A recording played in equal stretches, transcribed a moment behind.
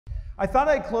I thought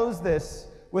I'd close this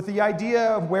with the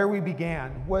idea of where we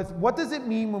began, with what does it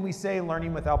mean when we say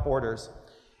learning without borders?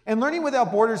 And learning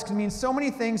without borders can mean so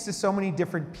many things to so many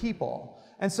different people.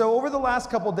 And so over the last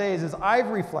couple days, as I've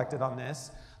reflected on this,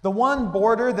 the one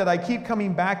border that I keep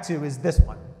coming back to is this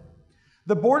one,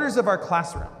 the borders of our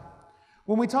classroom.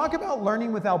 When we talk about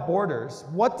learning without borders,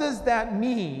 what does that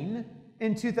mean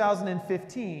in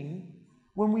 2015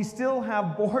 when we still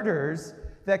have borders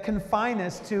that confine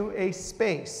us to a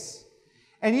space?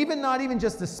 And even not even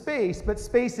just a space, but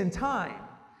space and time.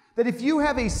 That if you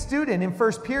have a student in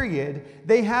first period,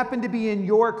 they happen to be in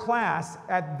your class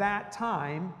at that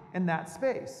time in that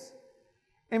space.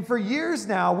 And for years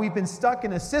now, we've been stuck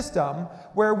in a system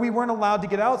where we weren't allowed to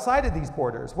get outside of these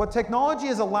borders. What technology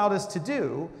has allowed us to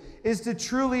do is to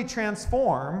truly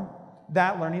transform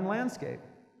that learning landscape.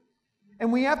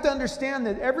 And we have to understand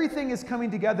that everything is coming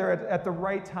together at the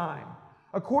right time.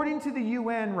 According to the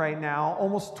UN right now,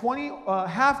 almost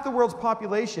half the world's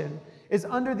population is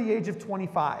under the age of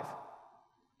 25.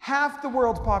 Half the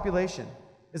world's population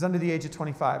is under the age of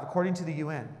 25, according to the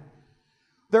UN.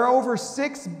 There are over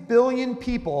 6 billion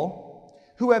people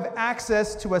who have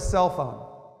access to a cell phone.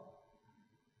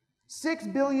 6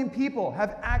 billion people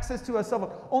have access to a cell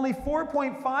phone. Only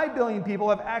 4.5 billion people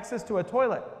have access to a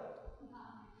toilet.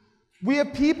 We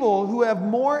have people who have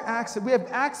more access. We have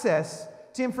access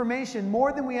to information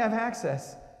more than we have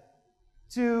access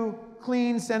to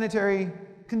clean, sanitary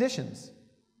conditions.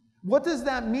 What does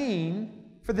that mean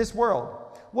for this world?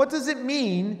 What does it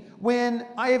mean when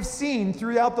I have seen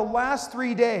throughout the last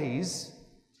 3 days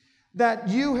that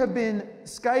you have been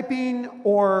Skyping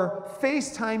or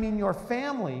FaceTiming your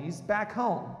families back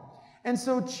home? And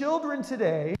so children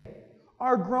today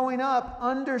are growing up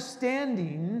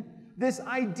understanding this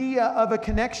idea of a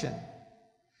connection.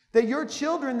 That your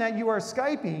children that you are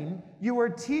Skyping, you are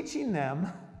teaching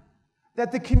them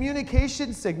that the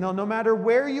communication signal, no matter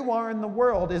where you are in the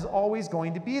world, is always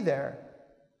going to be there.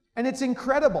 And it's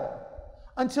incredible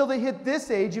until they hit this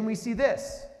age and we see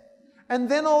this. And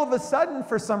then all of a sudden,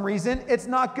 for some reason, it's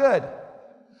not good.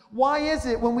 Why is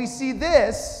it when we see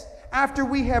this, after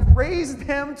we have raised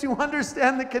them to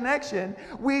understand the connection,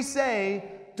 we say,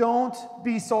 don't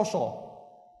be social.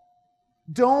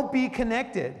 Don't be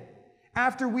connected.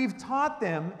 After we've taught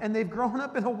them and they've grown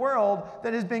up in a world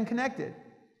that has been connected.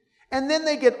 And then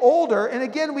they get older, and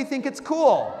again, we think it's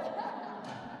cool.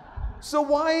 So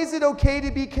why is it okay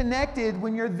to be connected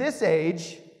when you're this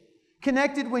age,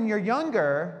 connected when you're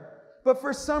younger, but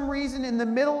for some reason in the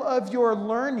middle of your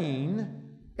learning,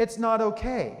 it's not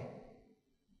okay?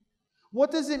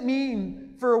 What does it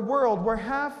mean for a world where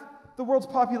half the world's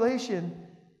population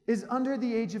is under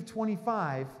the age of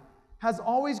 25, has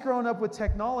always grown up with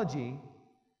technology,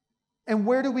 and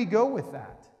where do we go with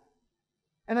that?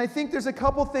 And I think there's a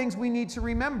couple things we need to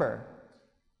remember.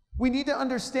 We need to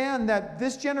understand that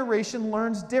this generation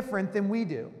learns different than we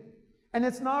do. And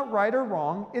it's not right or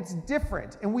wrong, it's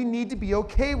different, and we need to be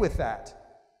okay with that.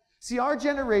 See, our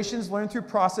generations learn through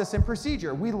process and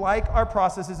procedure. We like our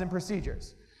processes and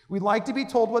procedures. We like to be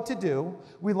told what to do.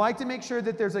 We like to make sure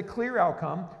that there's a clear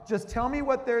outcome. Just tell me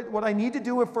what I need to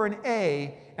do for an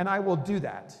A, and I will do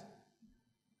that.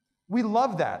 We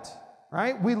love that,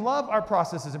 right? We love our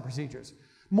processes and procedures.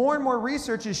 More and more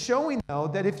research is showing, though,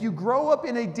 that if you grow up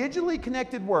in a digitally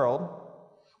connected world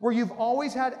where you've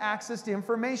always had access to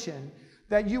information,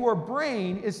 that your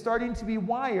brain is starting to be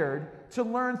wired to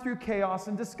learn through chaos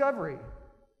and discovery.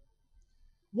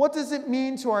 What does it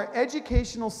mean to our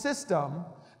educational system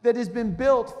that has been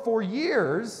built for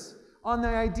years on the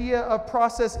idea of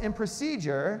process and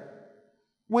procedure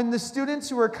when the students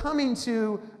who are coming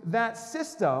to that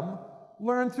system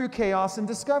learn through chaos and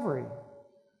discovery?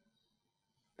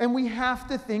 And we have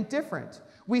to think different.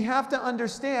 We have to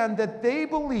understand that they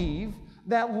believe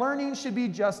that learning should be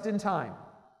just in time.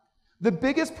 The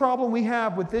biggest problem we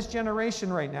have with this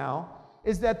generation right now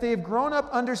is that they've grown up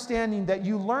understanding that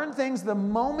you learn things the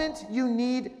moment you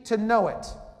need to know it.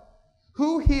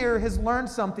 Who here has learned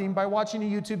something by watching a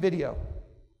YouTube video?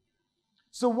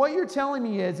 So what you're telling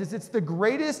me is it's the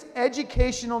greatest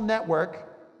educational network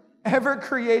ever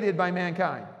created by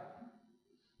mankind.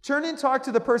 Turn and talk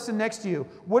to the person next to you.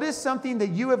 What is something that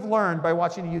you have learned by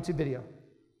watching a YouTube video?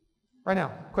 Right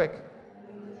now, quick.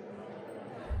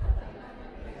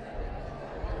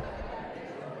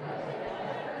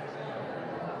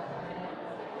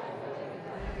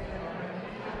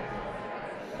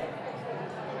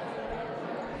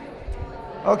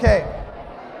 Okay.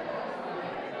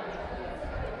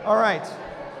 All right.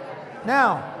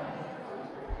 Now,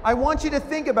 I want you to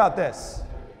think about this.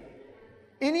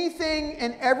 Anything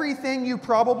and everything you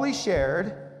probably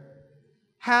shared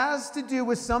has to do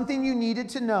with something you needed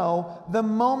to know the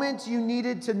moment you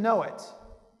needed to know it.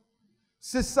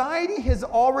 Society has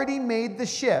already made the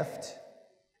shift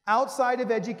outside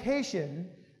of education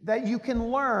that you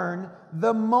can learn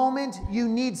the moment you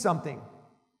need something.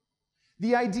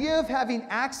 The idea of having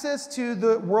access to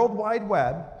the World Wide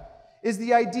Web is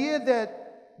the idea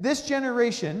that this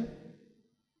generation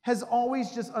has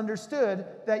always just understood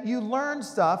that you learn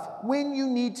stuff when you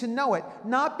need to know it,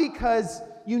 not because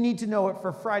you need to know it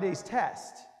for Friday's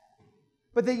test,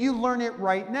 but that you learn it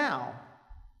right now.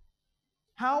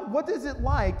 What is it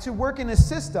like to work in a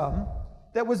system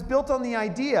that was built on the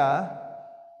idea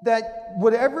that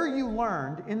whatever you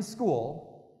learned in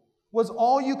school was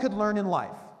all you could learn in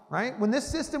life, right? When this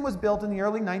system was built in the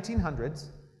early 1900s,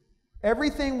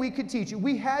 everything we could teach you,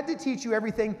 we had to teach you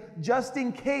everything just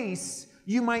in case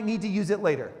you might need to use it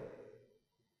later.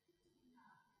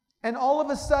 And all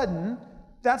of a sudden,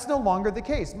 that's no longer the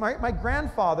case. My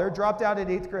grandfather dropped out at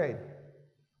 8th grade.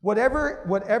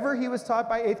 Whatever he was taught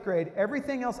by 8th grade,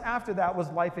 everything else after that was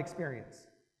life experience.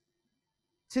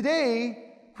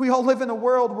 Today, we all live in a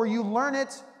world where you learn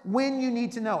it when you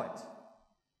need to know it.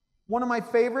 One of my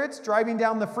favorites, driving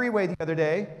down the freeway the other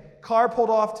day, car pulled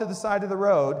off to the side of the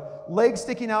road, legs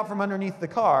sticking out from underneath the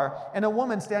car, and a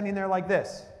woman standing there like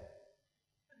this.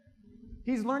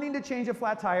 He's learning to change a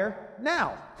flat tire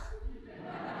now.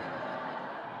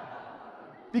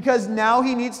 Because now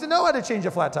he needs to know how to change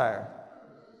a flat tire.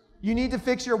 You need to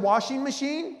fix your washing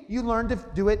machine, you learn to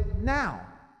do it now.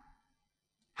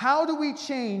 How do we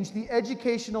change the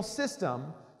educational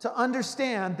system to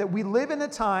understand that we live in a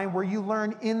time where you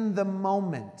learn in the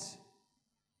moment?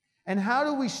 And how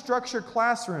do we structure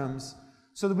classrooms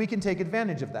so that we can take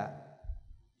advantage of that?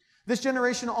 This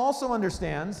generation also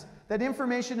understands that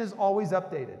information is always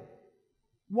updated.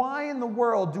 Why in the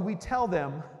world do we tell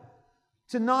them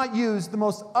to not use the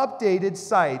most updated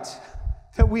site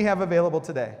that we have available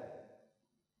today?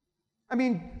 I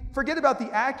mean, forget about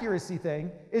the accuracy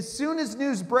thing. As soon as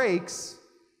news breaks,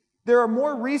 there are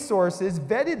more resources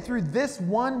vetted through this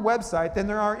one website than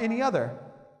there are any other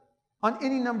on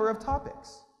any number of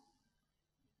topics.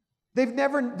 They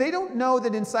don't know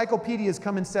that encyclopedias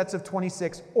come in sets of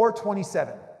 26 or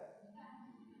 27.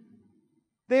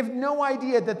 They have no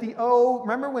idea that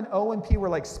remember when O and P were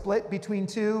like split between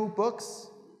two books?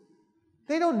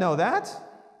 They don't know that,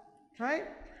 right?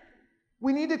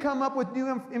 We need to come up with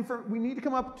we need to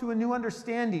come up to a new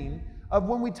understanding of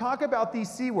when we talk about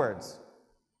these C words,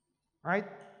 right?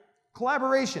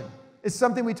 Collaboration is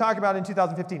something we talk about in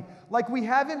 2015. Like we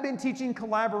haven't been teaching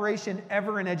collaboration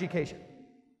ever in education.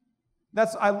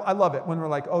 I love it when we're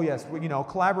like, oh yes,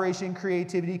 collaboration,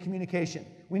 creativity, communication.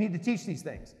 We need to teach these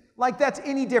things. Like that's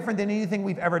any different than anything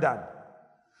we've ever done.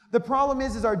 The problem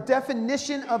is our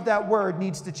definition of that word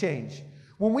needs to change.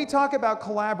 When we talk about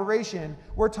collaboration,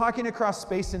 we're talking across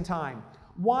space and time.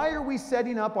 Why are we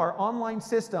setting up our online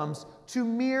systems to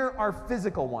mirror our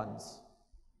physical ones?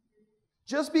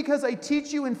 Just because I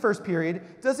teach you in first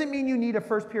period doesn't mean you need a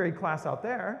first period class out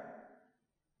there.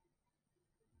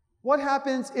 What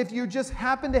happens if you just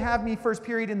happen to have me first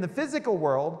period in the physical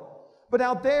world, but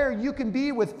out there you can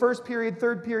be with first period,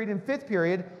 third period, and fifth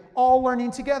period all learning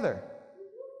together?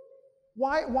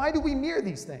 Why do we mirror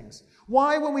these things?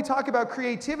 Why, when we talk about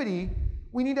creativity,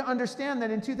 we need to understand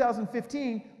that in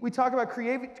 2015, we talk about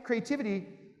creativity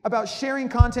about sharing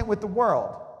content with the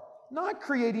world, not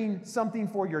creating something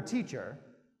for your teacher,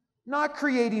 not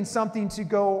creating something to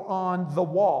go on the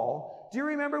wall. Do you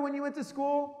remember when you went to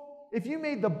school? If you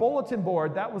made the bulletin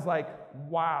board, that was like,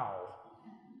 wow.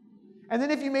 And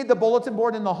then if you made the bulletin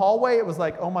board in the hallway, it was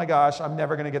like, oh my gosh, I'm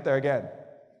never going to get there again.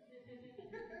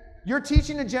 You're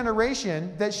teaching a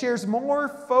generation that shares more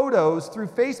photos through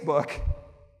Facebook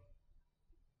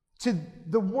to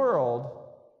the world,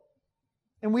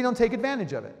 and we don't take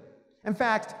advantage of it. In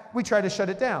fact, we try to shut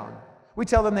it down. We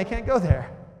tell them they can't go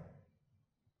there.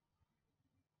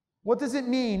 What does it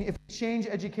mean if we change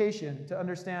education to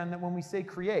understand that when we say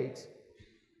create,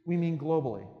 we mean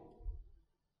globally?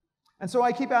 And so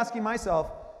I keep asking myself,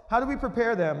 how do we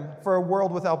prepare them for a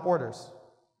world without borders?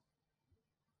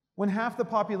 When half the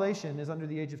population is under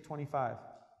the age of 25.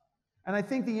 And I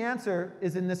think the answer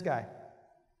is in this guy.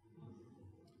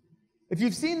 If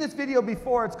you've seen this video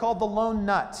before, it's called The Lone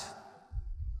Nut.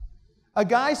 A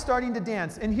guy starting to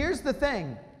dance. And here's the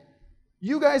thing.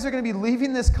 You guys are going to be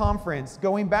leaving this conference,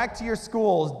 going back to your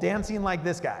schools, dancing like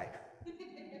this guy.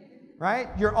 Right?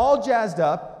 You're all jazzed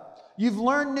up. You've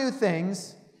learned new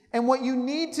things. And what you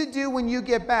need to do when you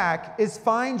get back is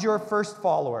find your first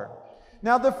follower.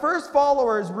 Now, the first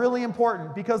follower is really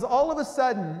important because all of a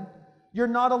sudden, you're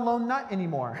not a lone nut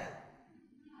anymore.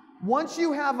 Once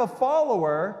you have a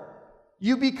follower,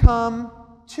 you become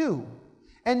two.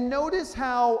 And notice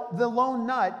how the lone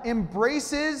nut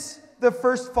embraces the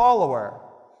first follower.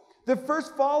 The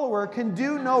first follower can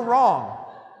do no wrong.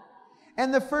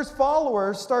 And the first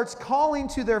follower starts calling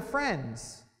to their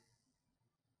friends.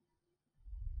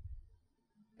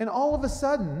 And all of a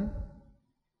sudden,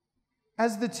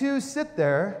 as the two sit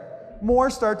there, more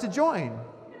start to join.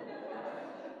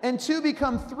 And two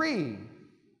become three.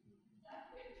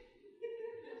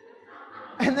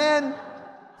 And then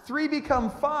three become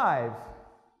five.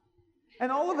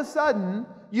 And all of a sudden,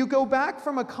 you go back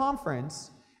from a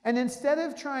conference, and instead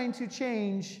of trying to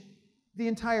change the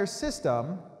entire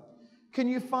system, can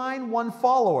you find one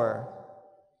follower?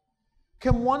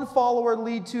 Can one follower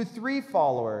lead to three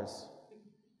followers?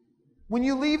 When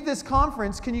you leave this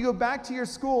conference, can you go back to your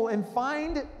school and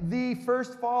find the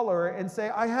first follower and say,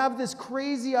 I have this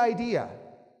crazy idea.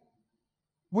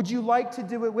 Would you like to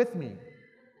do it with me?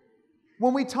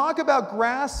 When we talk about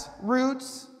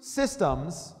grassroots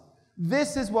systems,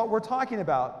 this is what we're talking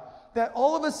about. That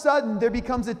all of a sudden there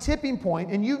becomes a tipping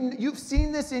point, and you've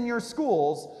seen this in your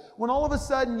schools, when all of a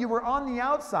sudden you were on the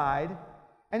outside,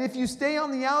 and if you stay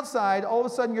on the outside, all of a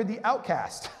sudden you're the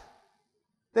outcast.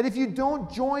 That if you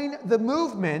don't join the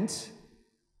movement,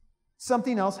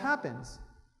 something else happens.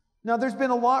 Now, there's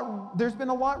been a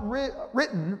lot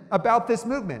written about this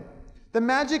movement. The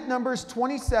magic number is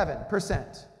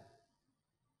 27%.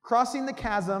 Crossing the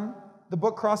Chasm, the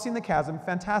book Crossing the Chasm,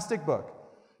 fantastic book.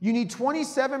 You need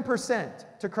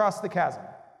 27% to cross the chasm.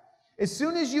 As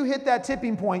soon as you hit that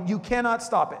tipping point, you cannot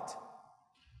stop it.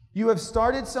 You have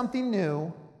started something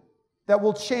new that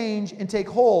will change and take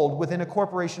hold within a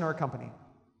corporation or a company.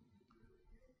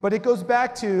 But it goes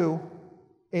back to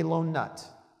a lone nut.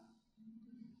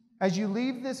 As you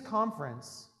leave this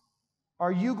conference,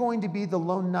 are you going to be the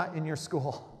lone nut in your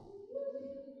school?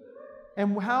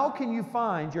 And how can you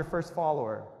find your first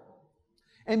follower?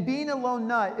 And being a lone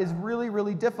nut is really,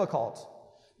 really difficult.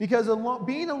 Because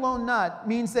being a lone nut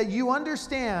means that you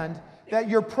understand that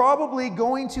you're probably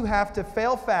going to have to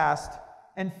fail fast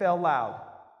and fail loud.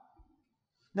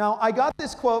 Now, I got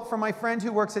this quote from my friend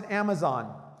who works at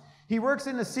Amazon. He works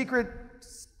in a secret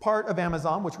part of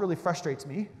Amazon, which really frustrates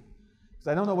me, because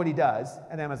I don't know what he does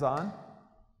at Amazon.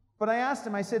 But I asked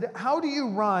him, I said, how do you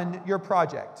run your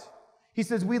project? He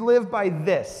says, we live by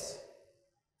this.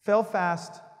 Fail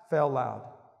fast, fail loud.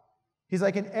 He's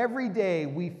like, and every day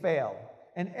we fail.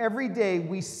 And every day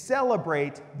we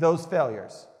celebrate those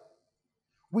failures.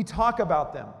 We talk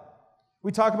about them.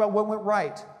 We talk about what went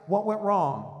right, what went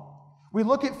wrong. We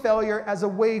look at failure as a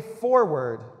way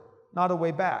forward, not a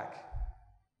way back.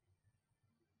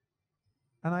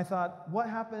 And I thought, what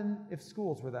happened if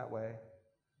schools were that way?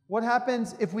 What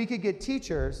happens if we could get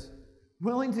teachers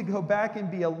willing to go back and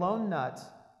be a lone nut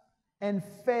and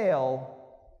fail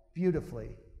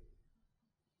beautifully?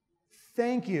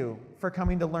 Thank you for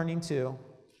coming to Learning 2.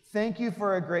 Thank you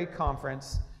for a great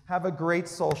conference. Have a great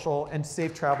social and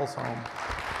safe travels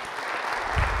home.